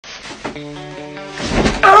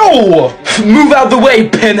Ow! Move out of the way,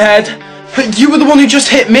 pinhead! You were the one who just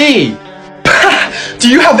hit me! Do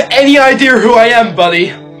you have any idea who I am,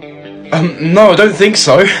 buddy? No, I don't think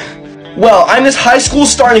so. Well, I'm this high school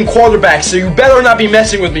starting quarterback, so you better not be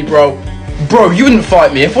messing with me, bro. Bro, you wouldn't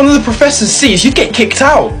fight me. If one of the professors sees, you'd get kicked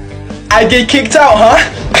out. I'd get kicked out, huh?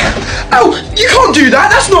 Ow! You can't do that!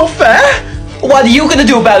 That's not fair! What are you gonna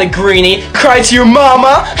do about it, Greenie? Cry to your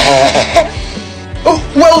mama? Oh,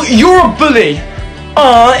 well, you're a bully.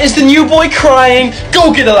 Is the new boy crying?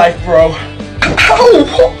 Go get a life, bro.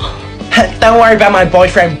 Ow! Don't worry about my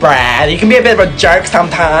boyfriend, Brad. He can be a bit of a jerk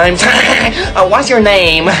sometimes. What's your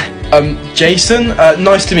name? Jason.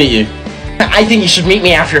 Nice to meet you. I think you should meet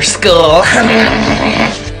me after school.